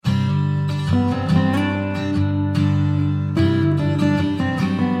Welcome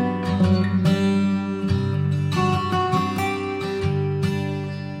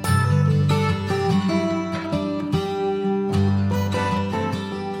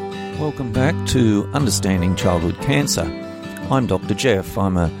back to Understanding Childhood Cancer. I'm Dr. Jeff.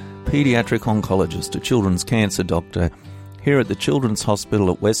 I'm a paediatric oncologist, a children's cancer doctor here at the Children's Hospital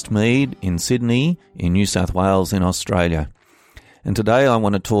at Westmead in Sydney, in New South Wales in Australia. And today I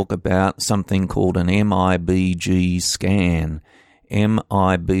want to talk about something called an MIBG scan.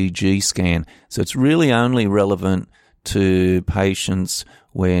 MIBG scan. So it's really only relevant to patients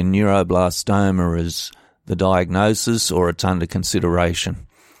where neuroblastoma is the diagnosis or it's under consideration.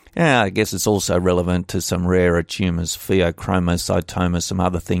 I guess it's also relevant to some rarer tumours, pheochromocytoma, some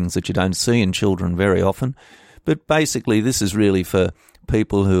other things that you don't see in children very often. But basically, this is really for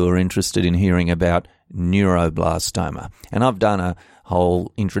people who are interested in hearing about neuroblastoma. And I've done a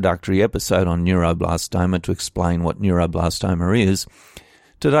whole introductory episode on neuroblastoma to explain what neuroblastoma is.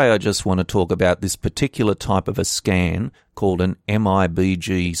 Today, I just want to talk about this particular type of a scan called an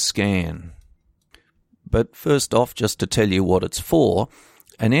MIBG scan. But first off, just to tell you what it's for,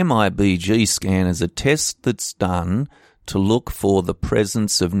 an MIBG scan is a test that's done to look for the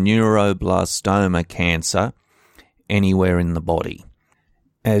presence of neuroblastoma cancer anywhere in the body.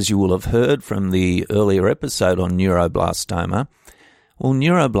 As you will have heard from the earlier episode on neuroblastoma,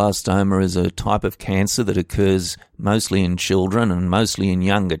 neuroblastoma is a type of cancer that occurs mostly in children and mostly in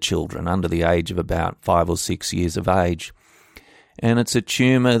younger children under the age of about 5 or 6 years of age. And it's a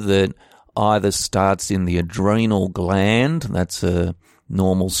tumour that either starts in the adrenal gland, that's a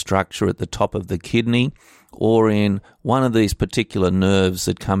normal structure at the top of the kidney, or in one of these particular nerves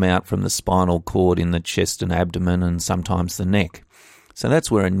that come out from the spinal cord in the chest and abdomen and sometimes the neck. So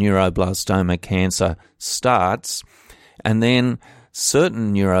that's where a neuroblastoma cancer starts, and then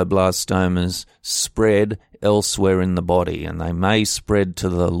certain neuroblastomas spread elsewhere in the body, and they may spread to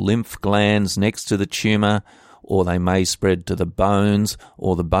the lymph glands next to the tumour, or they may spread to the bones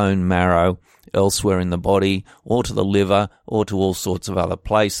or the bone marrow elsewhere in the body, or to the liver, or to all sorts of other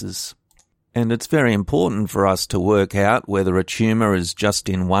places. And it's very important for us to work out whether a tumour is just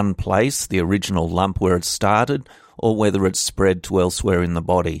in one place, the original lump where it started, or whether it's spread to elsewhere in the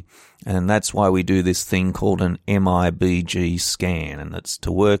body. And that's why we do this thing called an MIBG scan, and it's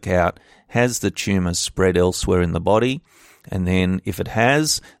to work out, has the tumour spread elsewhere in the body? And then if it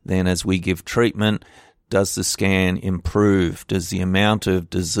has, then as we give treatment, does the scan improve? Does the amount of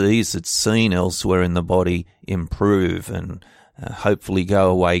disease that's seen elsewhere in the body improve and hopefully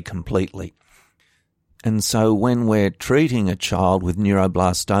go away completely? And so when we're treating a child with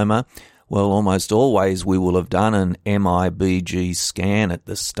neuroblastoma, almost always we will have done an MIBG scan at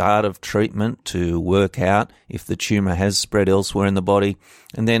the start of treatment to work out if the tumour has spread elsewhere in the body.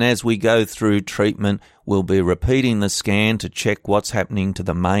 And then as we go through treatment, we'll be repeating the scan to check what's happening to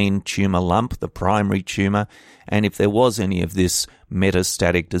the main tumour lump, the primary tumour. And if there was any of this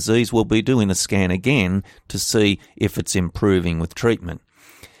metastatic disease, we'll be doing the scan again to see if it's improving with treatment.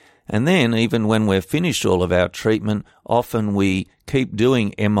 And then, even when we're finished all of our treatment, often we keep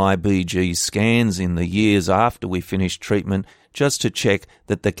doing MIBG scans in the years after we finish treatment just to check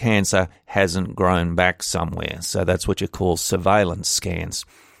that the cancer hasn't grown back somewhere. So that's what you call surveillance scans.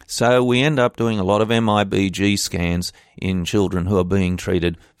 So we end up doing a lot of MIBG scans in children who are being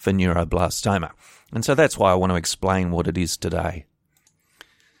treated for neuroblastoma. And so that's why I want to explain what it is today.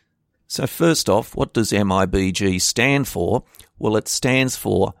 So first off, what does MIBG stand for? Well, it stands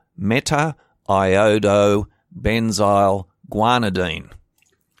for meta-iodobenzyl guanidine.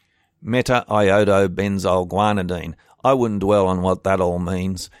 Meta-iodobenzyl guanidine. I wouldn't dwell on what that all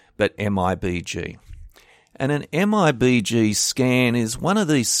means, but MIBG. And an MIBG scan is one of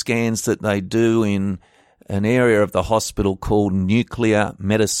these scans that they do in an area of the hospital called nuclear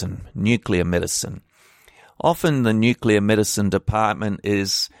medicine. Often the nuclear medicine department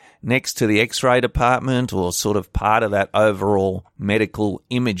is next to the X-ray department or sort of part of that overall medical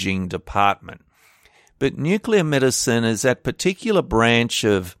imaging department. But nuclear medicine is that particular branch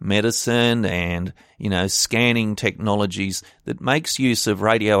of medicine and, scanning technologies that makes use of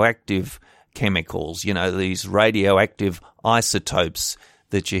radioactive chemicals, these radioactive isotopes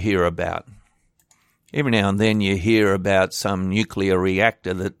that you hear about. Every now and then you hear about some nuclear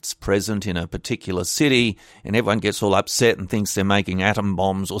reactor that's present in a particular city and everyone gets all upset and thinks they're making atom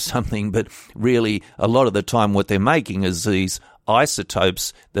bombs or something, but really a lot of the time what they're making is these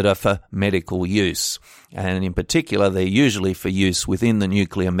isotopes that are for medical use. And in particular, they're usually for use within the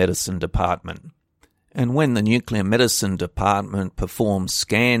nuclear medicine department. And when the nuclear medicine department performs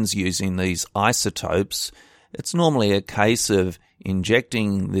scans using these isotopes, it's normally a case of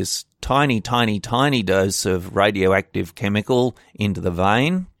injecting this tiny dose of radioactive chemical into the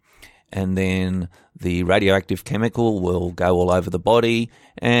vein, and then the radioactive chemical will go all over the body,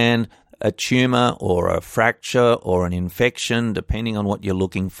 and a tumour or a fracture or an infection, depending on what you're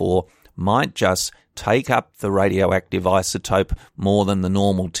looking for, might just take up the radioactive isotope more than the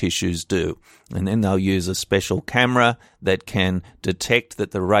normal tissues do. And then they'll use a special camera that can detect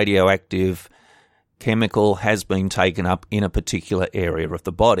that the radioactive chemical has been taken up in a particular area of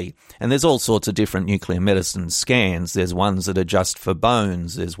the body. And there's all sorts of different nuclear medicine scans. There's ones that are just for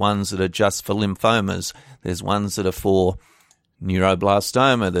bones. There's ones that are just for lymphomas. There's ones that are for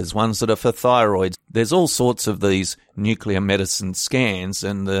neuroblastoma. There's ones that are for thyroid. There's all sorts of these nuclear medicine scans,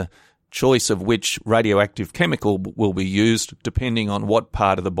 and the choice of which radioactive chemical will be used depending on what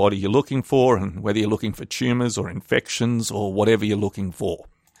part of the body you're looking for and whether you're looking for tumours or infections or whatever you're looking for.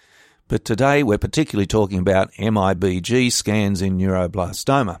 But today we're particularly talking about MIBG scans in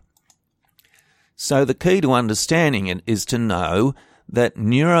neuroblastoma. So the key to understanding it is to know that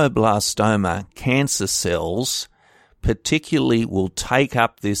neuroblastoma cancer cells particularly will take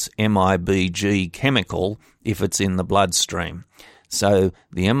up this MIBG chemical if it's in the bloodstream. So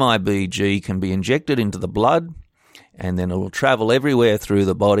the MIBG can be injected into the blood, and then it will travel everywhere through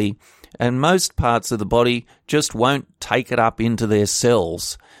the body, and most parts of the body just won't take it up into their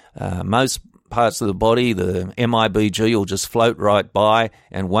cells. Most parts of the body, the MIBG will just float right by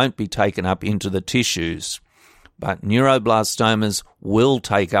and won't be taken up into the tissues. But neuroblastomas will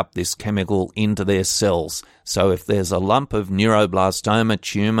take up this chemical into their cells. So if there's a lump of neuroblastoma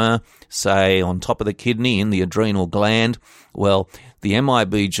tumour, say on top of the kidney in the adrenal gland, well, the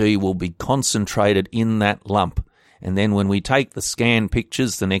MIBG will be concentrated in that lump. And then when we take the scan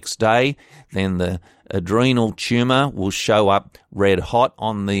pictures the next day, then the adrenal tumour will show up red hot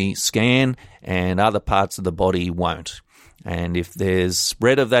on the scan and other parts of the body won't. And if there's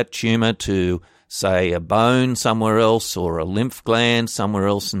spread of that tumour to, say, a bone somewhere else or a lymph gland somewhere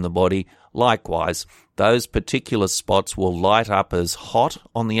else in the body, likewise, those particular spots will light up as hot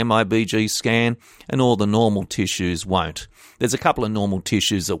on the MIBG scan and all the normal tissues won't. There's a couple of normal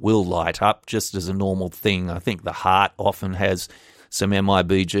tissues that will light up just as a normal thing. I think the heart often has some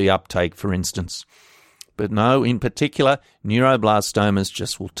MIBG uptake, for instance. But no, in particular, neuroblastomas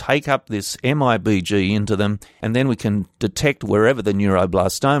just will take up this MIBG into them, and then we can detect wherever the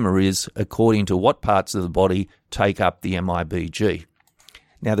neuroblastoma is according to what parts of the body take up the MIBG.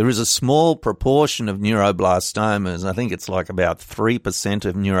 Now, there is a small proportion of neuroblastomas, I think it's like about 3%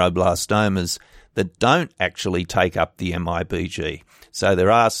 of neuroblastomas, that don't actually take up the MIBG. So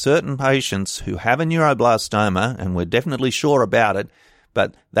there are certain patients who have a neuroblastoma, and we're definitely sure about it,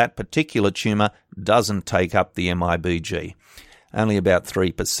 but that particular tumour doesn't take up the MIBG. Only about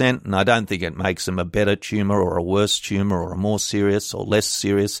 3%, and I don't think it makes them a better tumour or a worse tumour or a more serious or less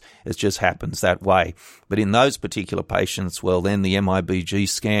serious. It just happens that way. But in those particular patients, well, then the MIBG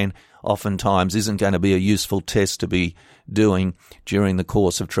scan oftentimes isn't going to be a useful test to be doing during the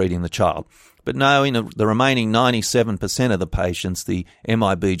course of treating the child. But no, in the remaining 97% of the patients, the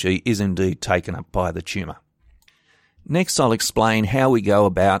MIBG is indeed taken up by the tumour. Next, I'll explain how we go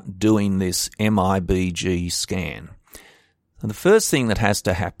about doing this MIBG scan. And the first thing that has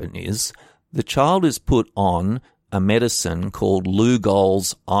to happen is the child is put on a medicine called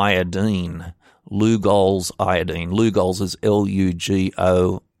Lugol's iodine. Lugol's iodine. Lugol's is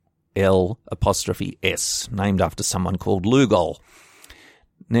Lugol', named after someone called Lugol.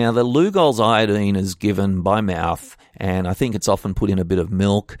 Now, the Lugol's iodine is given by mouth, and I think it's often put in a bit of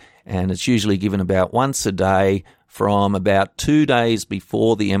milk, and it's usually given about once a day from about 2 days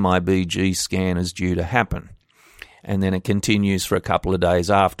before the MIBG scan is due to happen. And then it continues for a couple of days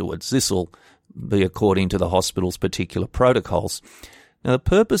afterwards. This will be according to the hospital's particular protocols. Now, the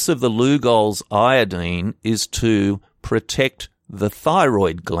purpose of the Lugol's iodine is to protect the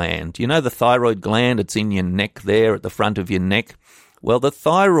thyroid gland. You know the thyroid gland? It's in your neck there, at the front of your neck. Well, the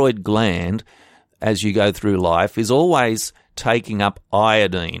thyroid gland, as you go through life, is always taking up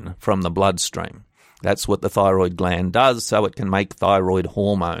iodine from the bloodstream. That's what the thyroid gland does, so it can make thyroid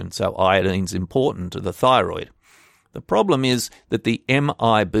hormone. So iodine's important to the thyroid. The problem is that the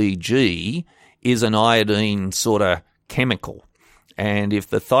MIBG is an iodine sort of chemical. And if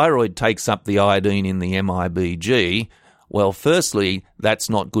the thyroid takes up the iodine in the MIBG, well, firstly, that's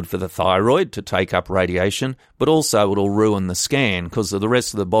not good for the thyroid to take up radiation, but also it'll ruin the scan because the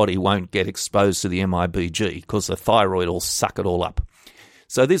rest of the body won't get exposed to the MIBG because the thyroid will suck it all up.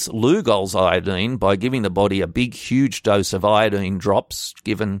 So this Lugol's iodine, by giving the body a big, huge dose of iodine drops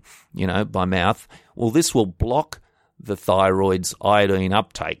given, by mouth, well, this will block the thyroid's iodine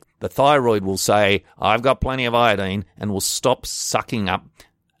uptake. the thyroid will say, I've got plenty of iodine, and will stop sucking up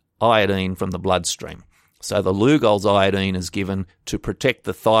iodine from the bloodstream. So the Lugol's iodine is given to protect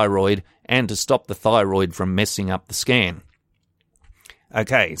the thyroid and to stop the thyroid from messing up the scan.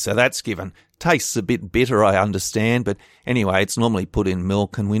 Okay, so that's given. Tastes a bit bitter, I understand, but anyway, it's normally put in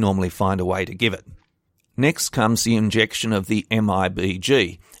milk and we normally find a way to give it. Next comes the injection of the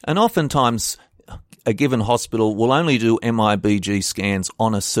MIBG, and oftentimes a given hospital will only do MIBG scans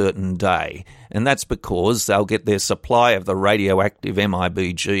on a certain day, and that's because they'll get their supply of the radioactive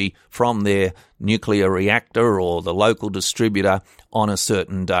MIBG from their nuclear reactor or the local distributor on a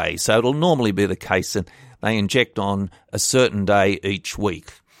certain day. So it'll normally be the case that they inject on a certain day each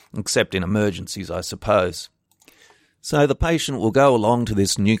week, except in emergencies, I suppose. So the patient will go along to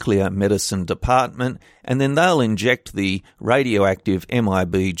this nuclear medicine department and then they'll inject the radioactive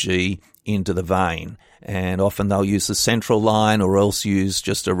MIBG into the vein. And often they'll use the central line or else use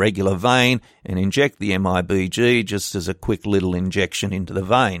just a regular vein and inject the MIBG just as a quick little injection into the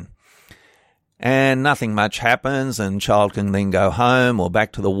vein. And nothing much happens, and child can then go home or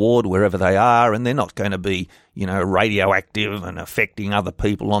back to the ward wherever they are, and they're not going to be, radioactive and affecting other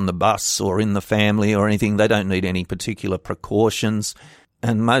people on the bus or in the family or anything. They don't need any particular precautions,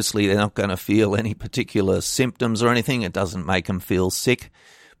 and mostly they're not going to feel any particular symptoms or anything. It doesn't make them feel sick.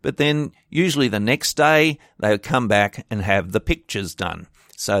 But then usually the next day they come back and have the pictures done.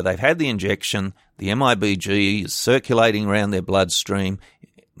 So they've had the injection, the MIBG is circulating around their bloodstream,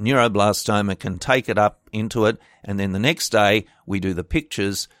 neuroblastoma can take it up into it, and then the next day we do the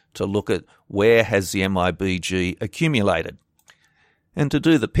pictures to look at where has the MIBG accumulated. And to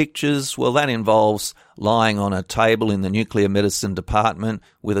do the pictures, well, that involves lying on a table in the nuclear medicine department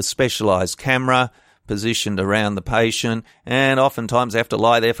with a specialised camera positioned around the patient, and oftentimes they have to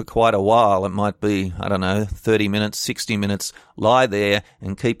lie there for quite a while. It might be, 30 minutes, 60 minutes, lie there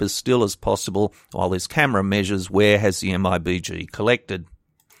and keep as still as possible while this camera measures where has the MIBG collected.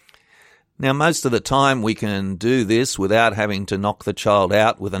 Now, most of the time we can do this without having to knock the child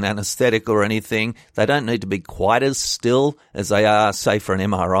out with an anaesthetic or anything. They don't need to be quite as still as they are, say, for an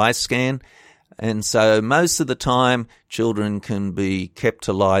MRI scan. And so most of the time, children can be kept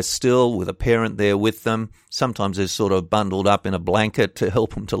to lie still with a parent there with them. Sometimes they're sort of bundled up in a blanket to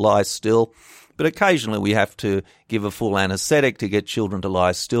help them to lie still. But occasionally we have to give a full anaesthetic to get children to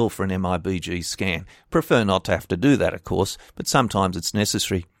lie still for an MIBG scan. Prefer not to have to do that, of course, but sometimes it's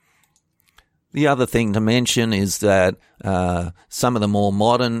necessary. The other thing to mention is that some of the more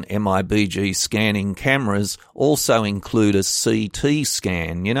modern MIBG scanning cameras also include a CT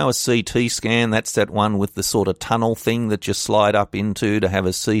scan. You know, a CT scan, that's that one with the sort of tunnel thing that you slide up into to have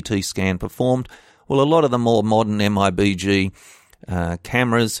a CT scan performed. Well, a lot of the more modern MIBG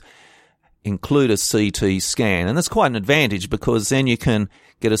cameras include a CT scan, and that's quite an advantage because then you can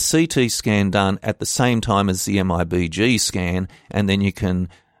get a CT scan done at the same time as the MIBG scan, and then you can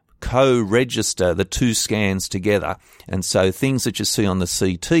co-register the two scans together. And so things that you see on the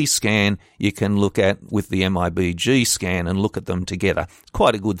CT scan, you can look at with the MIBG scan and look at them together. It's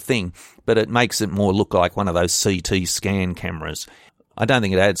quite a good thing, but it makes it more look like one of those CT scan cameras. I don't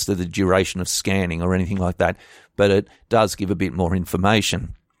think it adds to the duration of scanning or anything like that, but it does give a bit more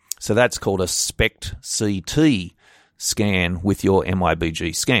information. So that's called a SPECT CT scan with your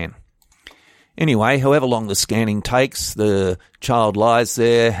MIBG scan. Anyway, however long the scanning takes, the child lies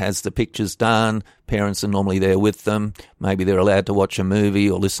there, has the pictures done, parents are normally there with them, maybe they're allowed to watch a movie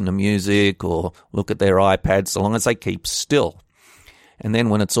or listen to music or look at their iPad so long as they keep still. And then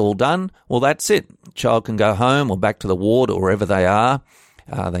when it's all done, well, that's it. The child can go home or back to the ward or wherever they are.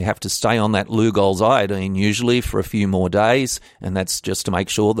 They have to stay on that Lugol's iodine usually for a few more days, and that's just to make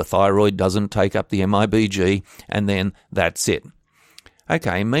sure the thyroid doesn't take up the MIBG, and then that's it.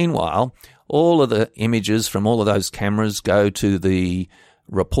 Okay, meanwhile, all of the images from all of those cameras go to the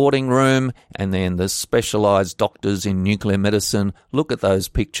reporting room, and then the specialised doctors in nuclear medicine look at those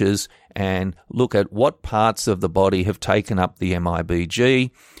pictures and look at what parts of the body have taken up the MIBG,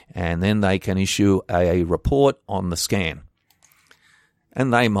 and then they can issue a report on the scan.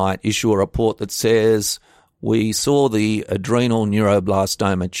 And they might issue a report that says, we saw the adrenal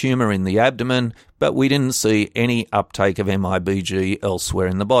neuroblastoma tumour in the abdomen, but we didn't see any uptake of MIBG elsewhere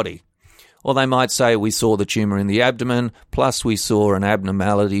in the body. Or they might say we saw the tumour in the abdomen, plus we saw an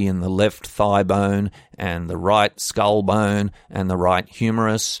abnormality in the left thigh bone and the right skull bone and the right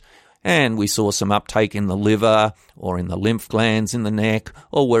humerus, and we saw some uptake in the liver or in the lymph glands in the neck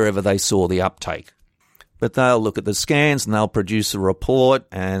or wherever they saw the uptake. But they'll look at the scans and they'll produce a report,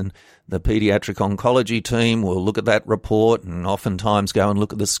 and the paediatric oncology team will look at that report and oftentimes go and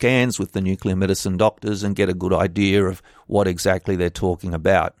look at the scans with the nuclear medicine doctors and get a good idea of what exactly they're talking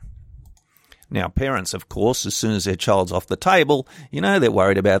about. Now, parents, of course, as soon as their child's off the table, they're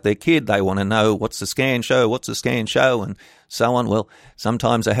worried about their kid. They want to know, what's the scan show, and so on. Well,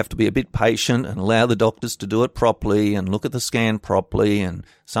 sometimes they have to be a bit patient and allow the doctors to do it properly and look at the scan properly. And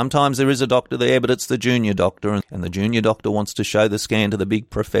sometimes there is a doctor there, but it's the junior doctor, and the junior doctor wants to show the scan to the big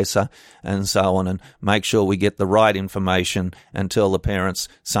professor and so on, and make sure we get the right information and tell the parents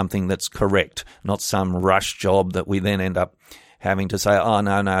something that's correct, not some rush job that we then end up having to say, oh,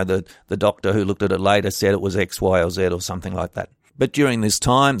 no, the doctor who looked at it later said it was X, Y, or Z or something like that. But during this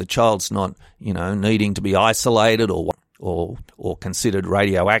time, the child's not, needing to be isolated or considered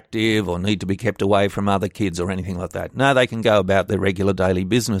radioactive or need to be kept away from other kids or anything like that. No, they can go about their regular daily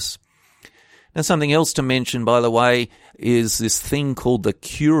business. Now, something else to mention, by the way, is this thing called the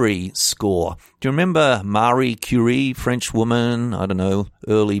Curie score. Do you remember Marie Curie, French woman,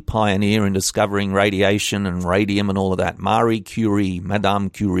 early pioneer in discovering radiation and radium and all of that? Marie Curie, Madame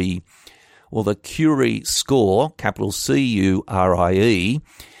Curie. Well, the Curie score, capital C-U-R-I-E,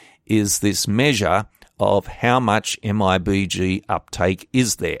 is this measure of how much MIBG uptake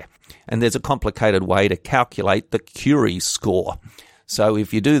is there. And there's a complicated way to calculate the Curie score. So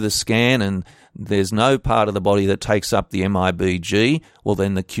if you do the scan and there's no part of the body that takes up the MIBG, well,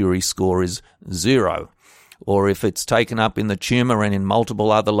 then the Curie score is 0. Or if it's taken up in the tumour and in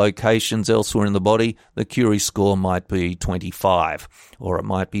multiple other locations elsewhere in the body, the Curie score might be 25, or it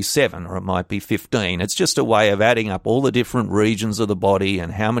might be 7, or it might be 15. It's just a way of adding up all the different regions of the body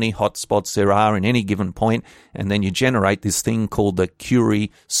and how many hot spots there are in any given point, and then you generate this thing called the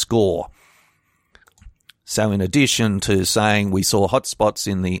Curie score. So in addition to saying we saw hot spots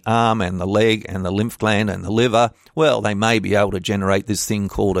in the arm and the leg and the lymph gland and the liver, well, they may be able to generate this thing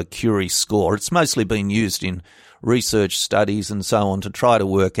called a Curie score. It's mostly been used in research studies and so on to try to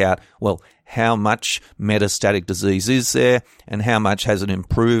work out, well, how much metastatic disease is there and how much has it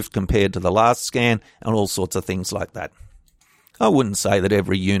improved compared to the last scan and all sorts of things like that. I wouldn't say that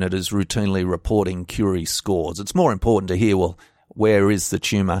every unit is routinely reporting Curie scores. It's more important to hear, well, where is the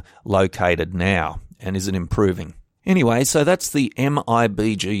tumour located now? And is it improving? Anyway, so that's the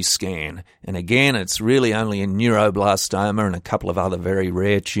MIBG scan. And again, it's really only in neuroblastoma and a couple of other very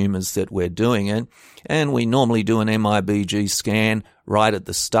rare tumours that we're doing it. And we normally do an MIBG scan right at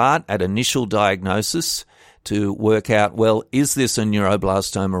the start, at initial diagnosis, to work out, well, is this a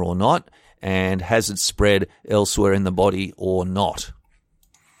neuroblastoma or not? And has it spread elsewhere in the body or not?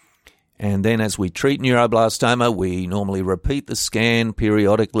 And then as we treat neuroblastoma, we normally repeat the scan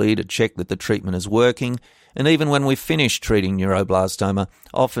periodically to check that the treatment is working. And even when we finish treating neuroblastoma,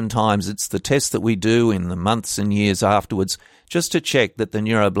 oftentimes it's the test that we do in the months and years afterwards just to check that the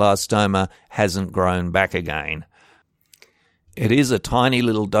neuroblastoma hasn't grown back again. It is a tiny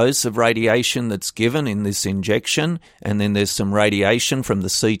little dose of radiation that's given in this injection, and then there's some radiation from the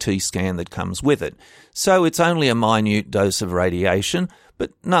CT scan that comes with it. So it's only a minute dose of radiation,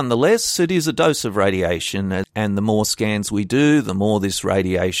 but nonetheless, it is a dose of radiation, and the more scans we do, the more this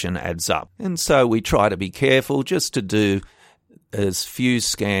radiation adds up. And so we try to be careful just to do as few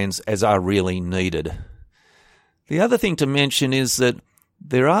scans as are really needed. The other thing to mention is that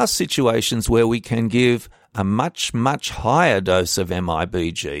there are situations where we can give a much, much higher dose of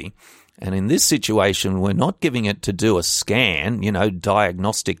MIBG. And in this situation, we're not giving it to do a scan,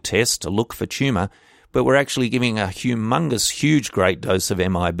 diagnostic test to look for tumour, but we're actually giving a humongous, huge, great dose of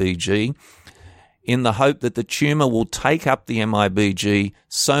MIBG in the hope that the tumour will take up the MIBG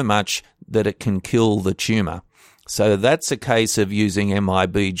so much that it can kill the tumour. So that's a case of using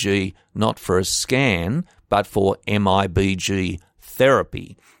MIBG not for a scan, but for MIBG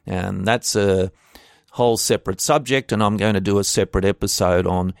therapy. And that's a whole separate subject, and I'm going to do a separate episode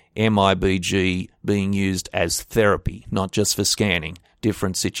on MIBG being used as therapy, not just for scanning.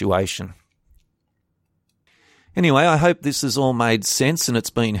 Different situation. Anyway, I hope this has all made sense and it's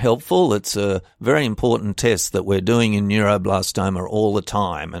been helpful. It's a very important test that we're doing in neuroblastoma all the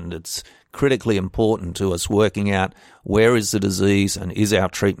time, and it's critically important to us working out where is the disease and is our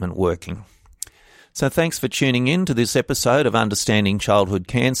treatment working. So thanks for tuning in to this episode of Understanding Childhood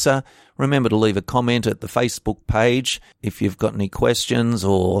Cancer. Remember to leave a comment at the Facebook page. If you've got any questions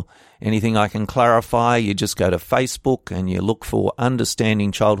or anything I can clarify, you just go to Facebook and you look for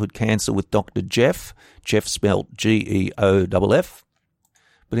Understanding Childhood Cancer with Dr. Jeff. Jeff spelled Geoff.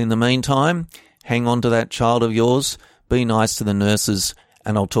 But in the meantime, hang on to that child of yours, be nice to the nurses,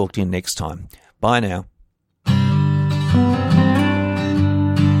 and I'll talk to you next time. Bye now.